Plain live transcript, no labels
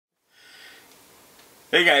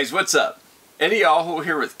Hey guys, what's up? Eddie Aho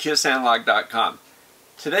here with KissAnalog.com.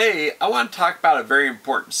 Today I want to talk about a very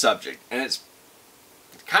important subject, and it's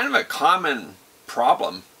kind of a common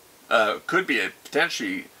problem. Could be a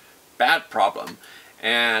potentially bad problem,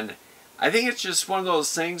 and I think it's just one of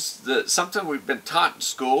those things that something we've been taught in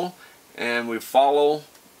school and we follow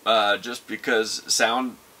just because it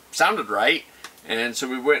sounded right, and so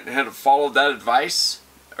we went ahead and followed that advice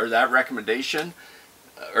or that recommendation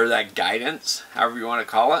or that guidance, however you want to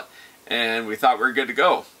call it, and we thought we were good to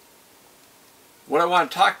go. What I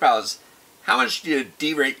want to talk about is how much do you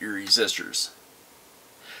derate your resistors?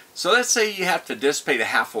 So let's say you have to dissipate a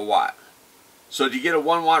half a watt. So do you get a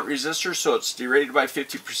 1 watt resistor so it's derated by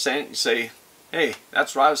 50%? You say, hey,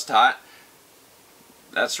 that's what I was taught.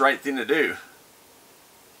 That's the right thing to do.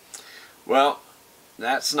 Well,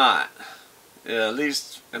 that's not. At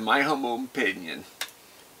least in my humble opinion,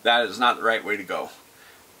 that is not the right way to go.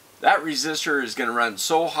 That resistor is going to run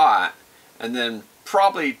so hot, and then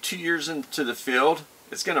probably 2 years into the field,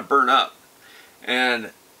 it's going to burn up.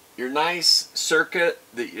 And your nice circuit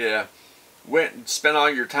that you went and spent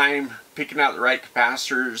all your time picking out the right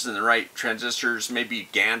capacitors and the right transistors, maybe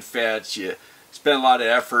GaN FETs, you spent a lot of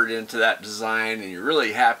effort into that design and you're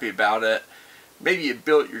really happy about it. Maybe you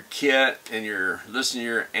built your kit and you're listening to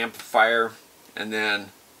your amplifier, and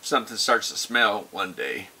then something starts to smell one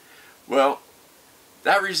day. Well,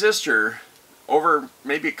 that resistor, over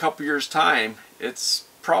maybe a couple years time, it's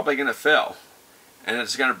probably going to fail, and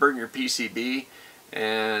it's going to burn your PCB,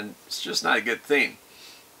 and it's just not a good thing.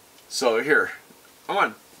 So here, I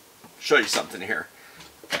want to show you something here.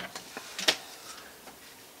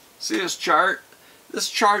 See this chart? This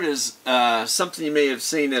chart is something you may have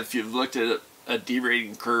seen if you've looked at a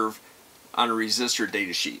derating curve on a resistor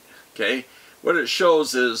datasheet. Okay, what it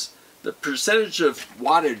shows is the percentage of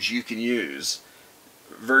wattage you can use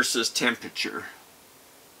versus temperature.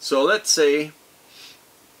 So let's say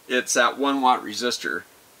it's at 1 watt resistor.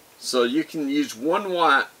 So you can use 1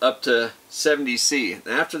 watt up to 70 C. And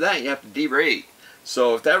after that you have to derate.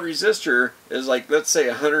 So if that resistor is like, let's say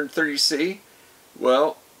 130 C,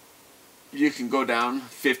 well, you can go down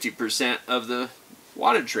 50% of the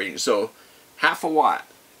wattage rating. So half a watt.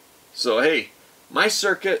 So hey, my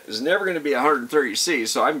circuit is never going to be 130 C,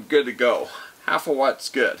 so I'm good to go. Half a watt's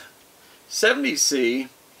good. 70 C,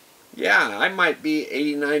 yeah, I might be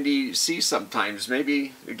 80, 90 C sometimes.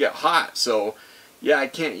 Maybe it get hot. So yeah, I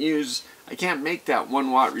can't make that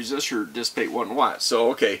 1 watt resistor dissipate 1 watt.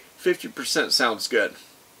 So okay, 50% sounds good.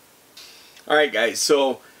 Alright guys,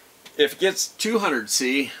 so if it gets 200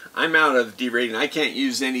 C, I'm out of derating. I can't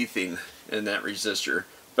use anything in that resistor.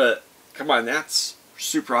 But come on, that's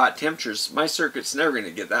super hot temperatures. My circuit's never going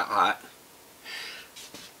to get that hot.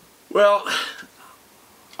 Well,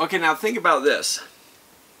 okay, now think about this.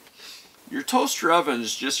 Your toaster oven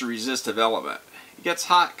is just a resistive element. It gets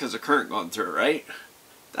hot because of current going through it, right?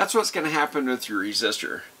 That's what's going to happen with your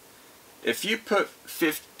resistor. If you put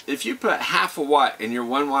half a watt in your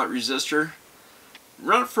 1 watt resistor,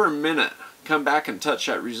 run it for a minute. Come back and touch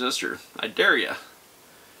that resistor. I dare you.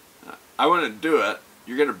 I wouldn't do it.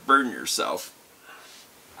 You're going to burn yourself.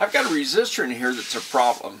 I've got a resistor in here that's a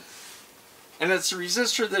problem. And it's a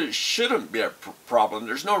resistor that it shouldn't be a problem.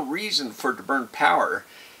 There's no reason for it to burn power.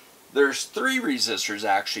 There's 3 resistors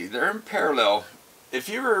actually. They're in parallel. If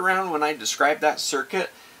you were around when I described that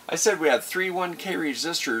circuit, I said we had 3 1K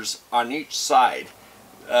resistors on each side.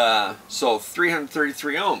 So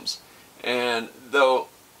 333 ohms. And they'll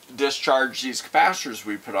discharge these capacitors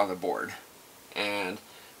we put on the board. And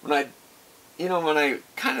when I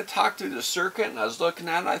kind of talked through the circuit and I was looking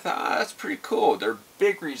at it, I thought, oh, that's pretty cool. They're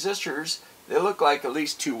big resistors. They look like at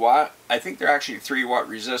least 2 watt. I think they're actually 3 watt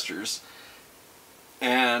resistors.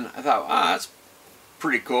 And I thought, oh, that's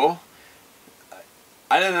pretty cool.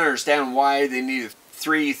 I didn't understand why they needed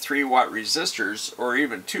 3 watt resistors or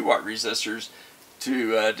even 2 watt resistors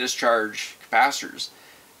to discharge capacitors.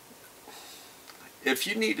 If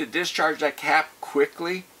you need to discharge that cap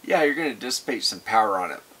quickly, yeah, you're going to dissipate some power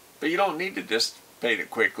on it. But you don't need to dissipate it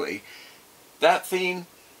quickly. That thing,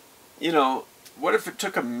 what if it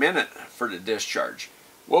took a minute for the discharge?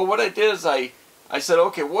 Well, what I did is I said,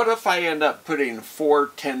 okay, what if I end up putting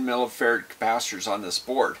 4 10 millifarad capacitors on this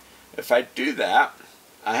board? If I do that,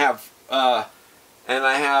 I have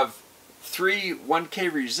 3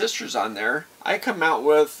 1K resistors on there, I come out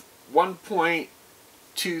with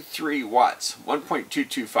 1.23 watts,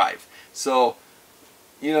 1.225. So,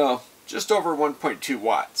 just over 1.2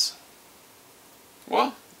 watts.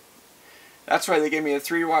 Well, that's why they gave me a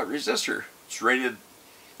 3 watt resistor. It's rated,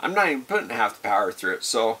 I'm not even putting half the power through it.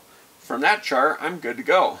 So from that chart, I'm good to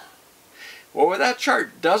go. Well, what that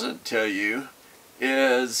chart doesn't tell you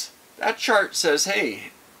is that chart says,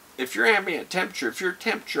 hey, if your ambient temperature, if your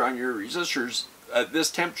temperature on your resistors at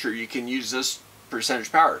this temperature, you can use this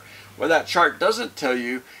percentage power. What that chart doesn't tell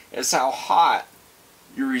you is how hot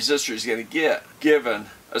your resistor is going to get given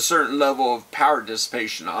a certain level of power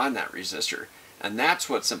dissipation on that resistor. And that's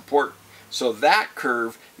what's important. So that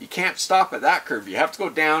curve, you can't stop at that curve. You have to go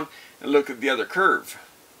down and look at the other curve.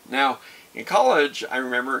 Now, in college, I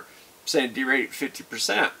remember saying derate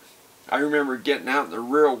 50%. I remember getting out in the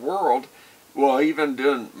real world, well, even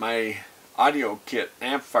doing my audio kit,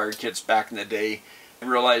 amplifier kits back in the day, and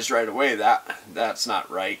realized right away that that's not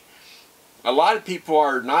right. A lot of people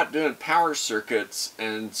are not doing power circuits,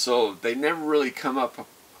 and so they never really come up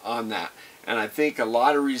on that. And I think a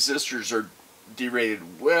lot of resistors are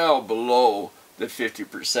derated well below the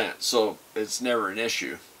 50%, so it's never an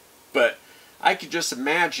issue. But I could just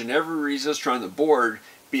imagine every resistor on the board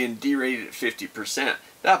being derated at 50%.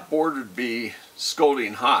 That board would be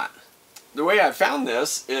scalding hot. The way I found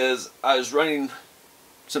this is I was running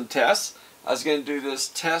some tests. I was going to do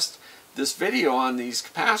this video on these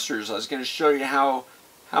capacitors. I was going to show you how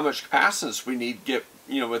much capacitance we need to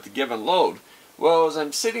get, with the given load. Well, as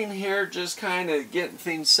I'm sitting here just kind of getting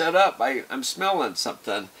things set up, I'm smelling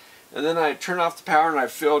something. And then I turn off the power and I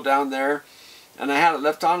fill down there, and I had it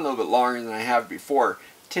left on a little bit longer than I have before.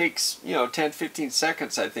 It takes, 10-15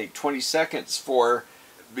 seconds, I think, 20 seconds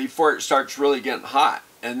before it starts really getting hot.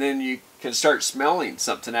 And then you can start smelling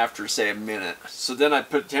something after, say, a minute. So then I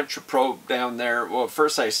put a temperature probe down there. Well,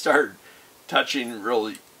 first I started touching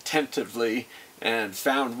really tentatively and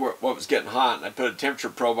found what was getting hot, and I put a temperature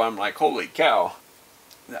probe on. I'm like, holy cow.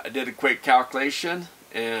 I did a quick calculation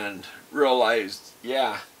and realized,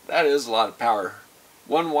 yeah, that is a lot of power.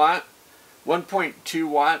 1 watt, 1.2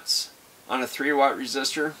 watts on a 3 watt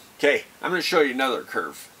resistor. Okay, I'm going to show you another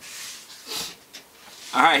curve.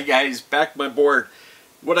 Alright guys, back to my board.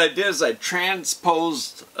 What I did is I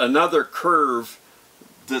transposed another curve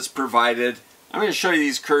that's provided. I'm going to show you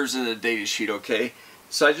these curves in the data sheet, okay?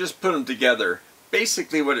 So I just put them together.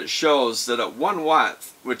 Basically what it shows that at 1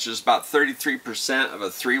 watt, which is about 33% of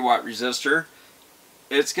a 3 watt resistor,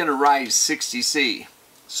 it's going to rise 60 C.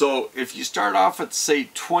 So if you start off at, say,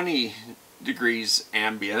 20 degrees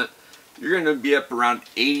ambient, you're going to be up around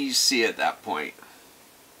 80 C at that point.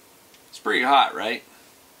 It's pretty hot, right?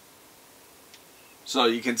 So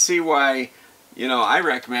you can see why, I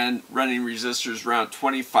recommend running resistors around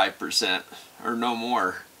 25% or no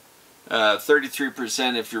more.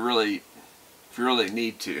 33% if you really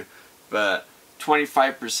need to, but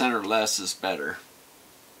 25% or less is better.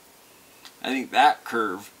 I think that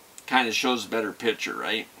curve kind of shows a better picture,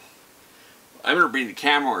 right? I'm going to bring the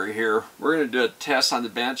camera over here. We're going to do a test on the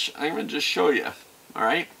bench. I'm going to just show you,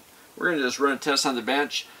 alright? We're going to just run a test on the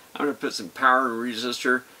bench. I'm going to put some power in the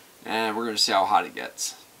resistor, and we're going to see how hot it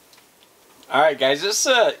gets. Alright guys, this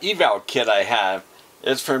eval kit I have,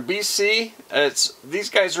 it's from BC. These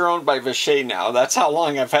guys are owned by Vishay now. That's how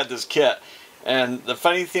long I've had this kit. And the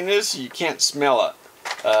funny thing is, you can't smell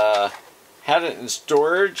it. Had it in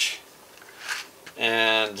storage,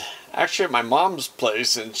 and actually at my mom's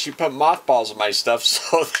place, and she put mothballs in my stuff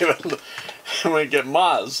so they wouldn't get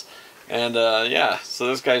moths. And yeah, so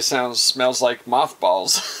this guy smells like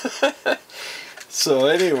mothballs. So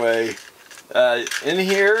anyway, in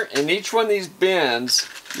here, in each one of these bins,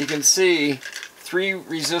 you can see 3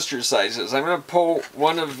 resistor sizes. I'm going to pull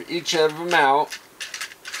one of each of them out.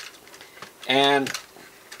 And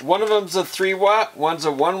one of them's a 3 watt, one's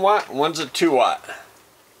a 1 watt, and one's a 2 watt.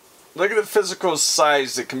 Look at the physical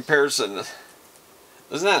size, the comparison.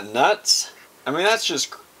 Isn't that nuts? I mean, that's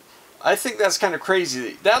just, I think that's kind of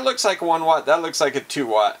crazy. That looks like a 1 watt, that looks like a 2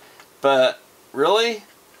 watt. But, really?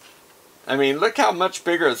 I mean, look how much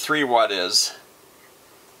bigger a 3 watt is.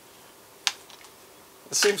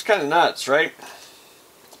 It seems kind of nuts, right?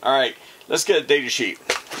 Alright, let's get a data sheet.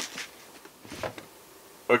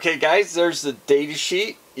 Okay guys, there's the data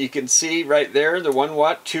sheet. You can see right there the 1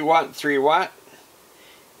 watt, 2 watt, and 3 watt.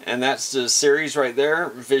 And that's the series right there.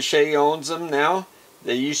 Vishay owns them now.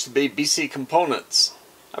 They used to be BC Components.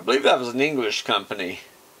 I believe that was an English company.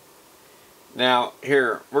 Now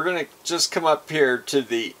here, we're going to just come up here to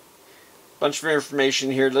the bunch of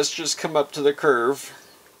information here. Let's just come up to the curve.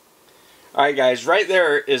 Alright guys, right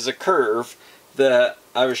there is a curve that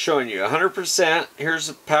I was showing you. 100%, here's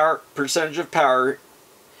the power, percentage of power.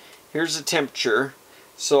 Here's the temperature.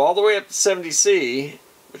 So all the way up to 70 C,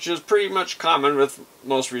 which is pretty much common with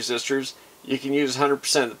most resistors, you can use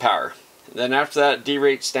 100% of the power. And then after that, it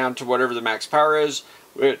derates down to whatever the max power is,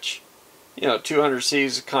 which, 200 C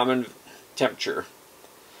is a common temperature.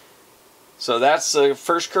 So that's the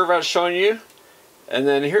first curve I was showing you. And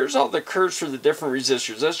then here's all the curves for the different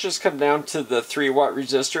resistors. Let's just come down to the 3-watt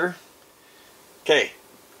resistor. Okay,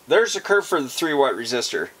 there's the curve for the 3-watt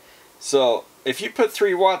resistor. So if you put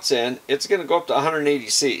 3 watts in, it's going to go up to 180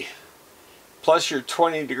 C. Plus your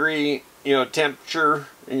 20 degree, temperature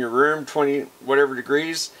in your room, 20 whatever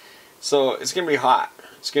degrees. So it's going to be hot.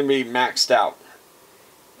 It's going to be maxed out.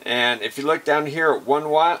 And if you look down here at 1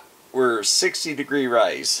 watt, we're 60 degree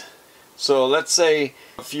rise. So let's say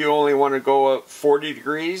if you only want to go up 40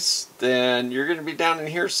 degrees, then you're going to be down in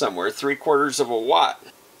here somewhere, 3/4 of a watt.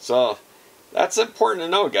 So that's important to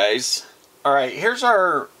know, guys. Alright, here's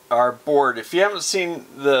our board. If you haven't seen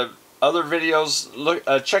the other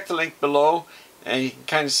videos, check the link below and you can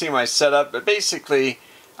kind of see my setup. But basically,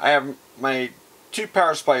 I have my 2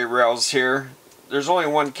 power supply rails here. There's only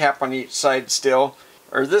 1 cap on each side still.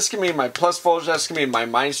 Or this can be my plus voltage, that's going to be my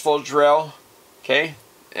minus voltage rail. Okay,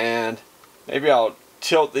 and maybe I'll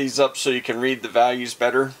tilt these up so you can read the values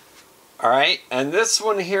better. Alright, and this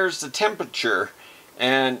one here is the temperature.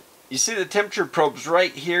 And you see the temperature probes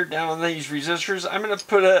right here down on these resistors. I'm going to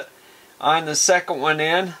put it on the second one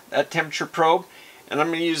in, that temperature probe. And I'm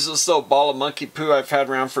going to use this little ball of monkey poo I've had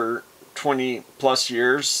around for 20 plus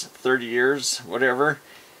years, 30 years, whatever.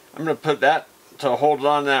 I'm going to put that to hold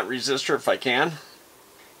on to that resistor if I can.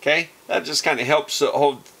 Okay, that just kind of helps it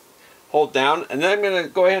hold down. And then I'm going to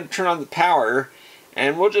go ahead and turn on the power,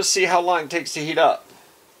 and we'll just see how long it takes to heat up.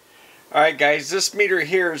 Alright guys, this meter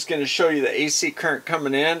here is going to show you the AC current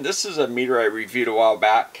coming in. This is a meter I reviewed a while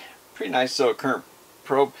back. Pretty nice little current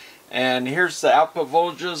probe. And here's the output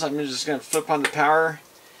voltages. I'm just going to flip on the power.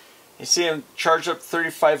 You see them charge up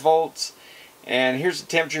 35 volts. And here's the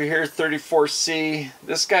temperature here, 34 C.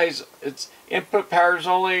 This guy's its input power is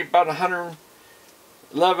only about 111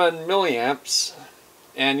 milliamps.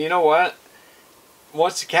 And you know what?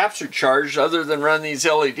 Once the caps are charged, other than run these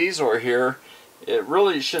LEDs over here, it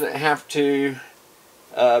really shouldn't have to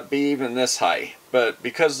be even this high. But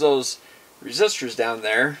because those resistors down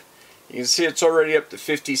there, you can see it's already up to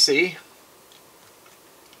 50 C,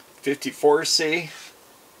 54 C.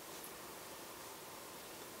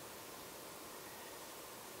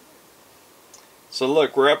 So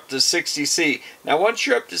look, we're up to 60 C. Now once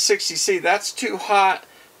you're up to 60 C, that's too hot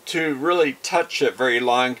to really touch it very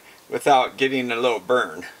long without getting a little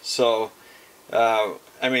burn. So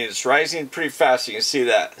I mean, it's rising pretty fast. You can see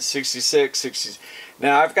that 66, 60.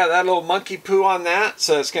 Now I've got that little monkey poo on that,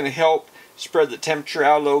 so it's going to help spread the temperature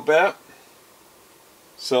out a little bit.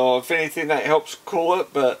 So if anything, that helps cool it.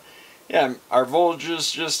 But yeah, our voltage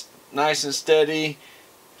is just nice and steady.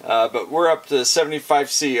 But we're up to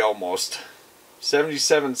 75 C almost,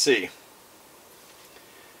 77 C.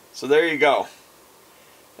 So there you go.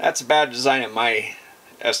 That's a bad design in my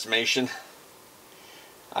estimation.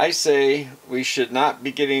 I say we should not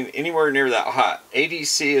be getting anywhere near that hot. 80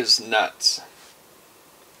 C is nuts.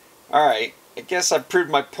 Alright, I guess I proved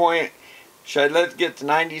my point. Should I let it get to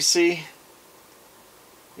 90 C?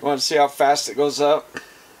 You want to see how fast it goes up?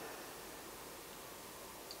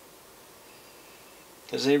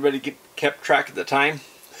 Has anybody kept track of the time?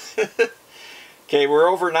 Okay, we're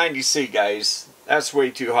over 90 C, guys. That's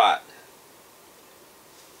way too hot.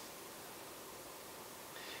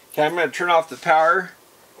 Okay, I'm going to turn off the power.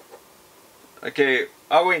 Okay,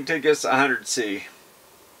 I'll wait until it gets 100 C.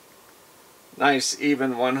 Nice,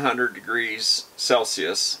 even 100 degrees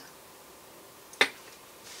Celsius.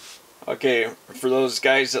 Okay, for those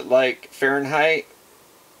guys that like Fahrenheit,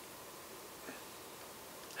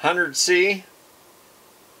 100 C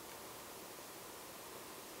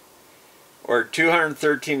or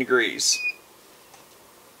 213 degrees.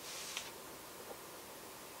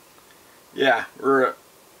 Yeah, we're at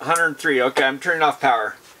 103. Okay, I'm turning off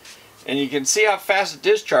power. And you can see how fast it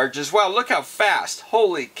discharges. Wow, look how fast.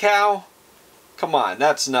 Holy cow. Come on,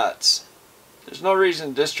 that's nuts. There's no reason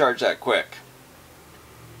to discharge that quick.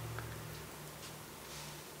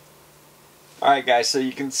 Alright guys, so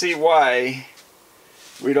you can see why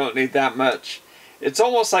we don't need that much. It's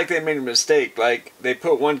almost like they made a mistake. Like they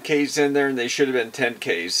put 1Ks in there and they should have been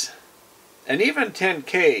 10Ks. And even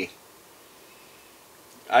 10K,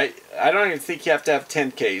 I don't even think you have to have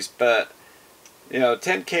 10Ks, but you know,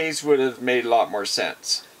 10Ks would have made a lot more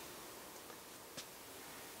sense.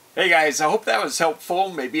 Hey guys, I hope that was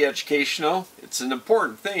helpful, maybe educational. It's an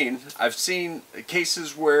important thing. I've seen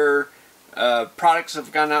cases where products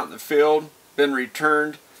have gone out in the field, been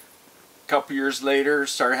returned, a couple years later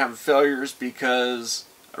started having failures because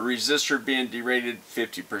a resistor being derated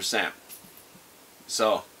 50%.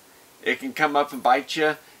 So it can come up and bite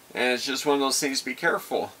you, and it's just one of those things. Be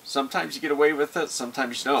careful. Sometimes you get away with it,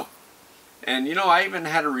 sometimes you don't. And you know, I even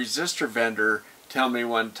had a resistor vendor tell me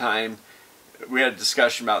one time we had a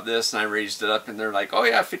discussion about this, and I raised it up, and they're like, oh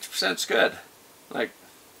yeah, 50% is good. Like,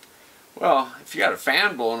 well, if you got a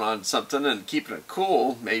fan blowing on something and keeping it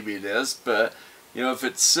cool, maybe it is, but you know, if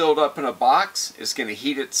it's sealed up in a box, it's going to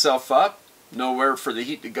heat itself up, nowhere for the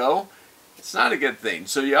heat to go. It's not a good thing.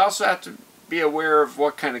 So you also have to be aware of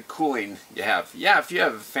what kind of cooling you have. Yeah, if you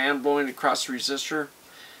have a fan blowing across the resistor,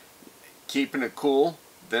 keeping it cool,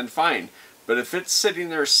 then fine. But if it's sitting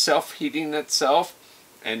there self-heating itself,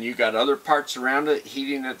 and you got other parts around it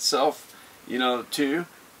heating itself, you know, too,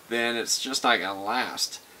 then it's just not going to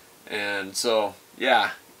last. And so,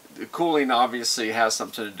 yeah, the cooling obviously has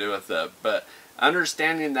something to do with it. But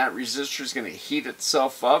understanding that resistor is going to heat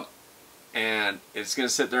itself up, and it's going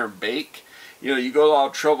to sit there and bake. You know, you go to all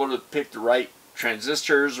trouble to pick the right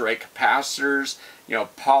transistors, right capacitors, you know,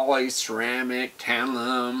 poly, ceramic,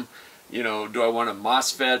 tantalum, you know, do I want a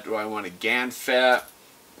MOSFET, do I want a GaN FET,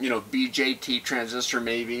 you know, BJT transistor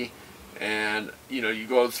maybe, and you know, you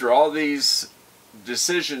go through all these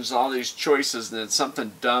decisions, all these choices, and then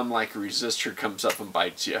something dumb like a resistor comes up and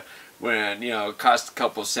bites you when, you know, it costs a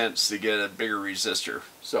couple cents to get a bigger resistor.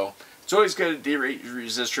 So it's always good to derate your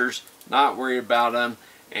resistors, not worry about them,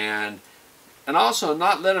 and also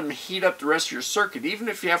not let them heat up the rest of your circuit. Even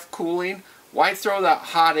if you have cooling, why throw that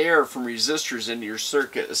hot air from resistors into your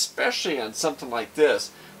circuit, especially on something like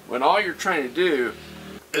this, when all you're trying to do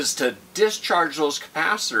is to discharge those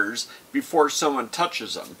capacitors before someone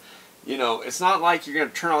touches them. You know, it's not like you're going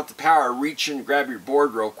to turn off the power, reach in, grab your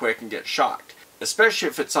board real quick and get shocked. Especially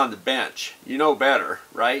if it's on the bench. You know better,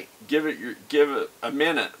 right? Give it a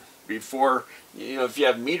minute before, you know, if you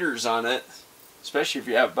have meters on it, especially if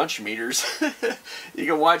you have a bunch of meters, you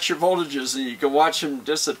can watch your voltages and you can watch them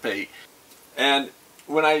dissipate. And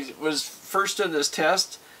when I was first doing this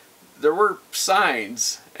test, there were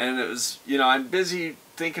signs, and it was, you know, I'm busy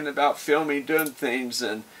thinking about filming, doing things,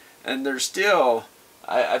 and there's still,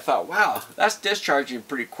 I thought, wow, that's discharging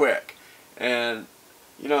pretty quick. And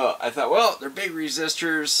you know, I thought, well, they're big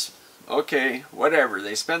resistors, okay, whatever.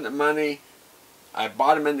 They spent the money, I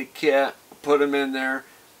bought them in the kit, put them in there.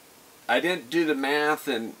 I didn't do the math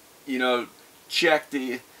and, you know, check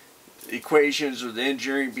the equations or the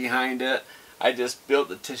engineering behind it. I just built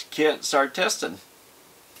the kit and started testing.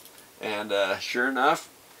 And sure enough,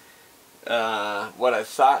 what I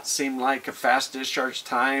thought seemed like a fast discharge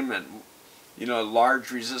time and, you know, large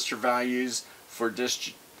resistor values for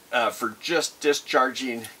just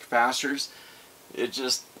discharging capacitors, it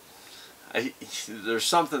just, there's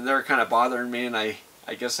something there kind of bothering me, and I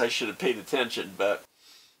guess I should have paid attention, but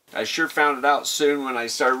I sure found it out soon when I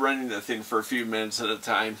started running the thing for a few minutes at a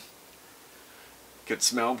time. Could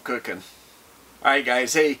smell them cooking. Alright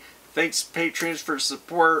guys, hey, thanks patrons for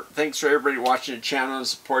support, thanks for everybody watching the channel and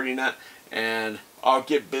supporting it, and I'll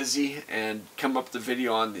get busy and come up with the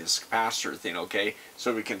video on this capacitor thing, okay?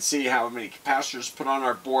 So we can see how many capacitors put on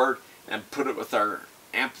our board and put it with our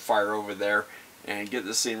amplifier over there and get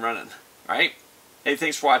this thing running. Alright? Hey,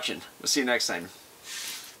 thanks for watching. We'll see you next time.